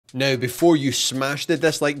Now, before you smash the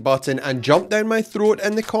dislike button and jump down my throat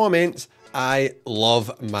in the comments, I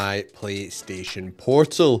love my PlayStation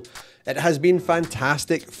Portal. It has been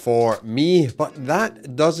fantastic for me, but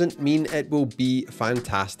that doesn't mean it will be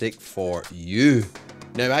fantastic for you.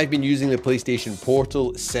 Now, I've been using the PlayStation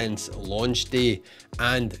Portal since launch day,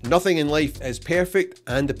 and nothing in life is perfect,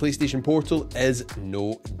 and the PlayStation Portal is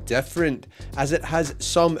no different, as it has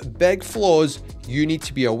some big flaws you need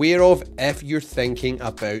to be aware of if you're thinking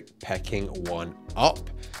about picking one up.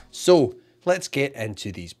 So let's get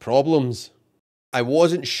into these problems. I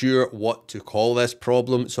wasn't sure what to call this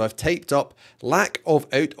problem, so I've typed up lack of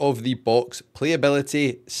out of the box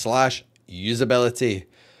playability / usability.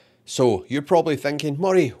 So you're probably thinking,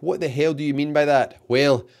 Murray, what the hell do you mean by that?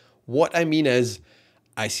 Well, what I mean is,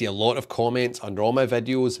 I see a lot of comments under all my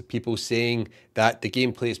videos, people saying that the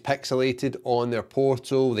gameplay is pixelated on their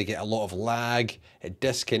portal, they get a lot of lag, it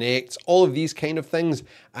disconnects, all of these kind of things.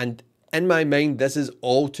 And in my mind, this is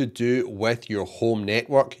all to do with your home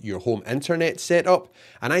network, your home internet setup.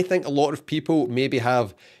 And I think a lot of people maybe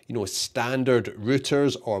have, standard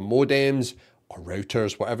routers or modems or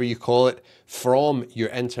routers, whatever you call it, from your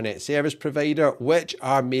internet service provider, which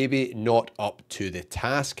are maybe not up to the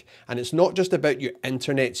task. And it's not just about your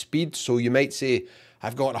internet speed. So you might say,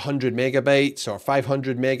 I've got 100 megabytes or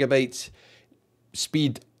 500 megabytes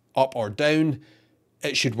speed up or down.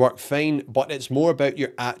 It should work fine, but it's more about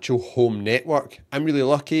your actual home network. I'm really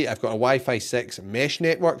lucky. I've got a Wi-Fi 6 mesh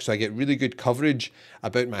network, so I get really good coverage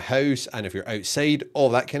about my house. And if you're outside, all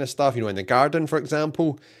that kind of stuff, in the garden, for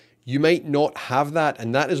example, you might not have that.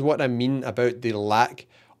 And that is what I mean about the lack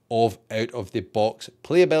of out of the box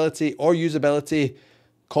playability or usability,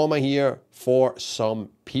 comma here, for some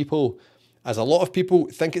people. As a lot of people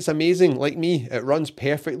think it's amazing, like me, it runs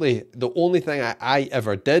perfectly. The only thing I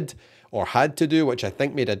ever did or had to do, which I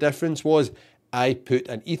think made a difference, was I put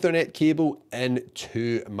an Ethernet cable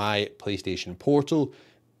into my PlayStation Portal.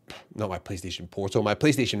 Not my PlayStation Portal, my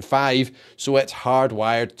PlayStation 5, so it's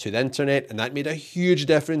hardwired to the internet, and that made a huge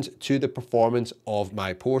difference to the performance of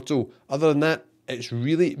my Portal. Other than that, it's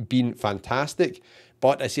really been fantastic.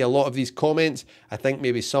 But I see a lot of these comments. I think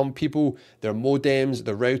maybe some people, their modems,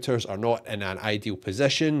 their routers are not in an ideal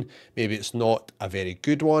position. Maybe it's not a very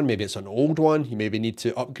good one. Maybe it's an old one. You maybe need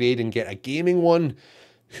to upgrade and get a gaming one.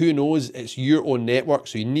 Who knows? It's your own network,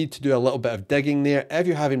 so you need to do a little bit of digging there if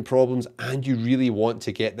you're having problems and you really want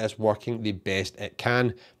to get this working the best it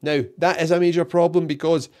can. Now, that is a major problem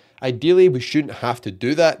because ideally we shouldn't have to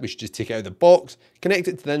do that. We should just take it out of the box, connect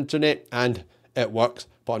it to the internet, and it works.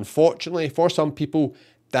 But unfortunately, for some people,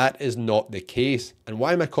 that is not the case. And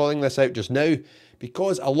why am I calling this out just now?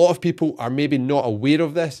 Because a lot of people are maybe not aware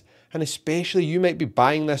of this. And especially you might be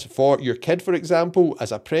buying this for your kid, for example,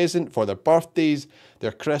 as a present for their birthdays,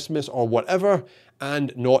 their Christmas or whatever,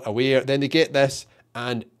 and not aware. Then they get this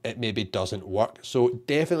and it maybe doesn't work. So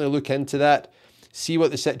definitely look into that. See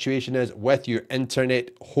what the situation is with your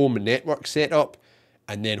internet home network setup.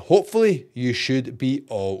 And then hopefully you should be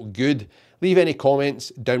all good. Leave any comments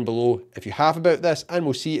down below if you have about this, and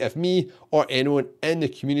we'll see if me or anyone in the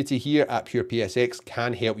community here at PurePSX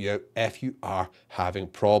can help you out if you are having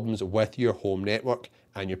problems with your home network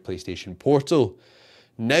and your PlayStation Portal.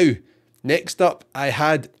 Now, next up, I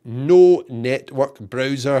had no network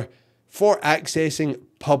browser for accessing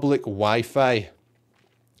public Wi-Fi.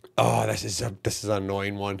 Oh, this is an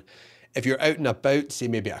annoying one. If you're out and about, say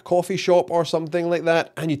maybe at a coffee shop or something like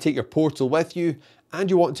that, and you take your Portal with you and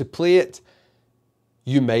you want to play it,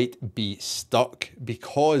 you might be stuck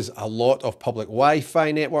because a lot of public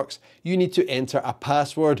Wi-Fi networks, you need to enter a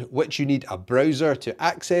password, which you need a browser to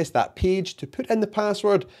access that page to put in the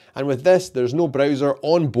password. And with this, there's no browser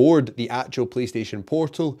on board the actual PlayStation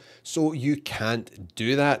Portal, so you can't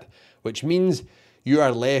do that, which means you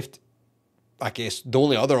are left, I guess the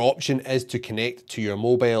only other option is to connect to your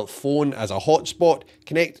mobile phone as a hotspot,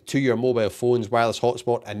 connect to your mobile phone's wireless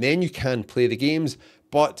hotspot, and then you can play the games,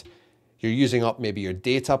 but you're using up maybe your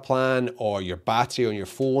data plan or your battery on your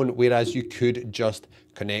phone, whereas you could just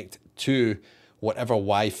connect to whatever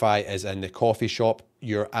Wi-Fi is in the coffee shop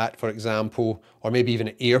you're at, for example, or maybe even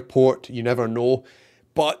an airport, you never know.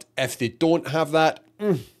 But if they don't have that,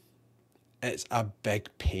 it's a big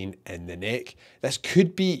pain in the neck. This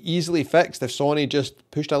could be easily fixed if Sony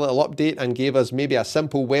just pushed a little update and gave us maybe a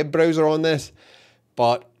simple web browser on this,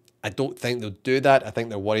 but I don't think they'll do that. I think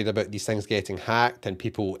they're worried about these things getting hacked and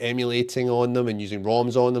people emulating on them and using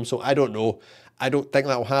ROMs on them. So I don't know. I don't think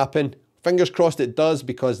that will happen. Fingers crossed it does,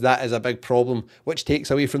 because that is a big problem, which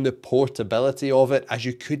takes away from the portability of it, as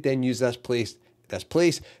you could then use this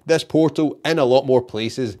portal in a lot more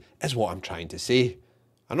places, is what I'm trying to say.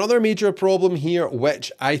 Another major problem here, which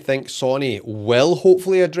I think Sony will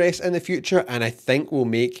hopefully address in the future, and I think will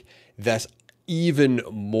make this even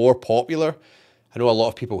more popular. I know a lot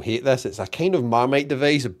of people hate this. It's a kind of Marmite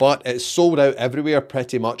device, but it's sold out everywhere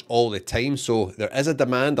pretty much all the time. So there is a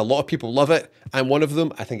demand. A lot of people love it. I'm one of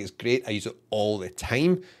them. I think it's great. I use it all the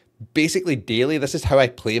time, basically daily. This is how I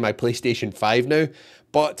play my PlayStation 5 now.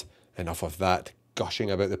 But enough of that gushing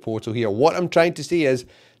about the Portal here. What I'm trying to say is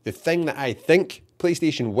the thing that I think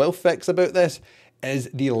PlayStation will fix about this is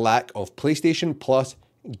the lack of PlayStation Plus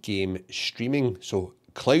game streaming. So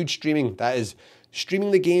cloud streaming, that is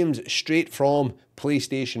streaming the games straight from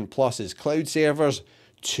PlayStation Plus's cloud servers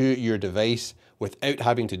to your device without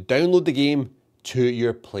having to download the game to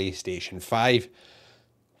your PlayStation 5.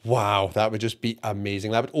 Wow, that would just be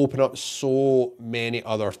amazing. That would open up so many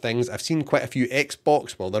other things. I've seen quite a few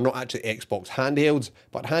Xbox, well, they're not actually Xbox handhelds,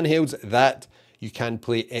 but handhelds that you can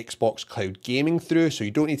play Xbox Cloud Gaming through, so you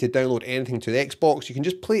don't need to download anything to the Xbox. You can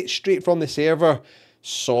just play it straight from the server.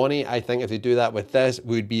 Sony, I think if they do that with this,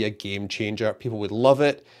 would be a game changer. People would love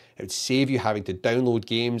it. It would save you having to download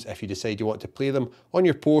games if you decide you want to play them on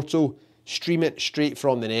your Portal, stream it straight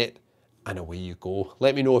from the net, and away you go.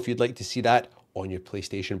 Let me know if you'd like to see that on your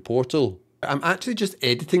PlayStation Portal. I'm actually just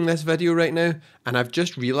editing this video right now, and I've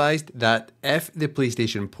just realized that if the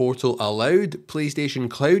PlayStation Portal allowed PlayStation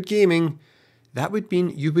Cloud Gaming, that would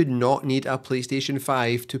mean you would not need a PlayStation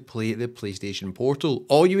 5 to play the PlayStation Portal.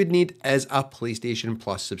 All you would need is a PlayStation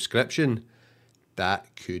Plus subscription.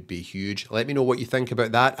 That could be huge. Let me know what you think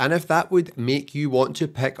about that, and if that would make you want to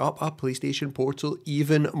pick up a PlayStation Portal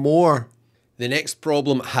even more. The next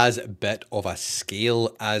problem has a bit of a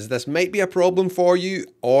scale, as this might be a problem for you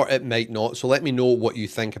or it might not. So let me know what you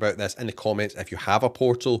think about this in the comments if you have a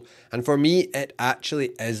Portal. And for me, it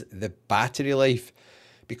actually is the battery life.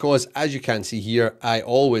 Because as you can see here, I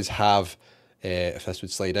always have, if this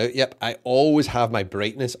would slide out, yep, I always have my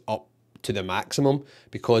brightness up to the maximum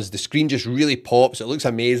because the screen just really pops. It looks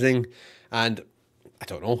amazing. And I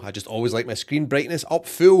don't know, I just always like my screen brightness up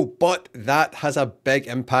full, but that has a big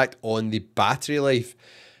impact on the battery life,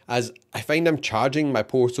 as I find I'm charging my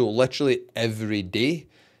Portal literally every day.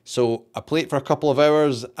 So I play it for a couple of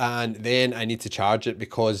hours and then I need to charge it,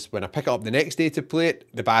 because when I pick it up the next day to play it,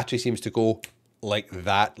 the battery seems to go like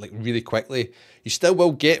that, like really quickly. You still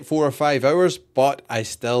will get 4 or 5 hours, but I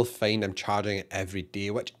still find I'm charging it every day,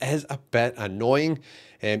 which is a bit annoying.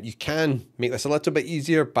 You can make this a little bit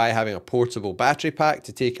easier by having a portable battery pack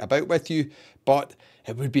to take about with you, but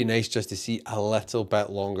it would be nice just to see a little bit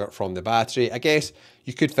longer from the battery. I guess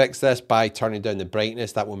you could fix this by turning down the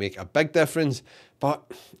brightness. That will make a big difference,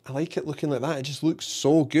 but I like it looking like that. It just looks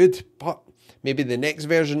so good. But maybe the next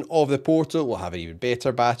version of the Portal will have an even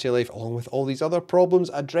better battery life, along with all these other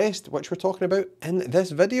problems addressed, which we're talking about in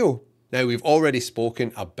this video. Now, we've already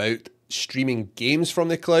spoken about streaming games from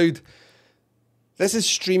the cloud. This is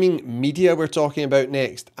streaming media we're talking about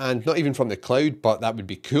next, and not even from the cloud, but that would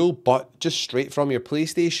be cool, but just straight from your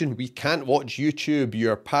PlayStation. We can't watch YouTube,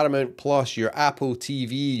 your Paramount Plus, your Apple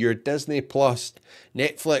TV, your Disney Plus,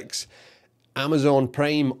 Netflix, Amazon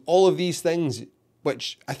Prime, all of these things,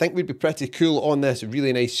 which I think would be pretty cool on this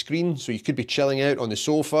really nice screen. So you could be chilling out on the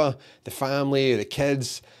sofa, the family, the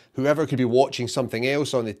kids, whoever could be watching something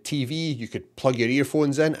else on the TV. You could plug your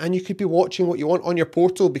earphones in and you could be watching what you want on your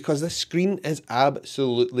Portal, because this screen is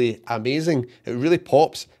absolutely amazing. It really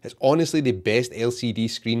pops. It's honestly the best LCD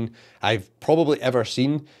screen I've probably ever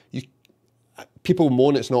seen. People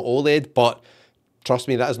moan it's not OLED, but trust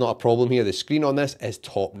me, that is not a problem here. The screen on this is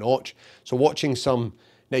top notch. So watching some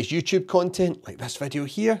nice YouTube content like this video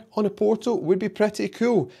here on a Portal would be pretty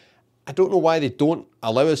cool. I don't know why they don't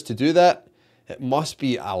allow us to do that. It must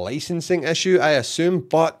be a licensing issue, I assume,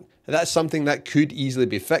 but that's something that could easily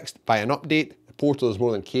be fixed by an update. The Portal is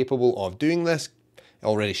more than capable of doing this. It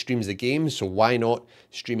already streams the games, so why not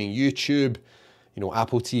streaming YouTube,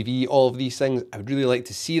 Apple TV, all of these things. I would really like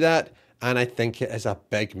to see that, and I think it is a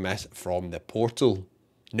big miss from the Portal.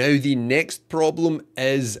 Now, the next problem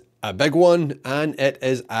is a big one, and it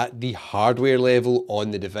is at the hardware level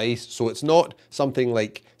on the device. So it's not something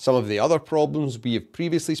like some of the other problems we have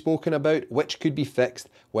previously spoken about, which could be fixed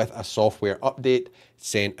with a software update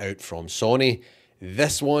sent out from Sony.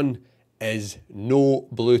 This one is no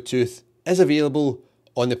Bluetooth is available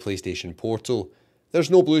on the PlayStation Portal.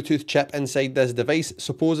 There's no Bluetooth chip inside this device,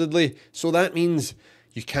 supposedly, so that means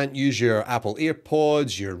you can't use your Apple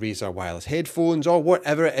AirPods, your Razer wireless headphones, or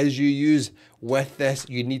whatever it is you use with this.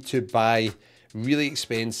 You need to buy really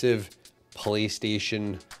expensive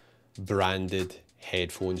PlayStation branded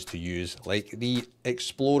headphones to use, like the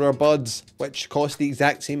Explorer Buds, which cost the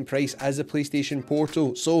exact same price as the PlayStation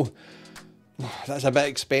Portal. So That's a bit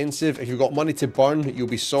expensive. If you've got money to burn, you'll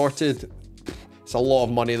be sorted. It's a lot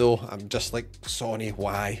of money though. I'm just like, Sony,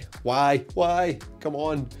 why? Why? Come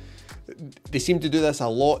on. They seem to do this a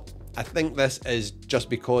lot. I think this is just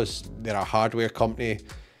because they're a hardware company.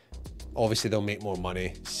 Obviously they'll make more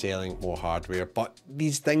money selling more hardware, but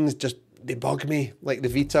these things just, they bug me. Like the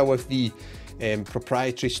Vita with the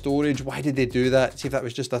proprietary storage, why did they do that? See, if that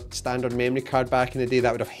was just a standard memory card back in the day,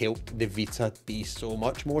 that would have helped the Vita be so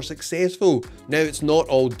much more successful. Now, it's not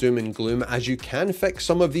all doom and gloom, as you can fix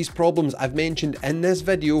some of these problems I've mentioned in this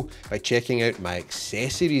video by checking out my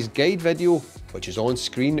accessories guide video, which is on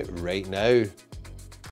screen right now.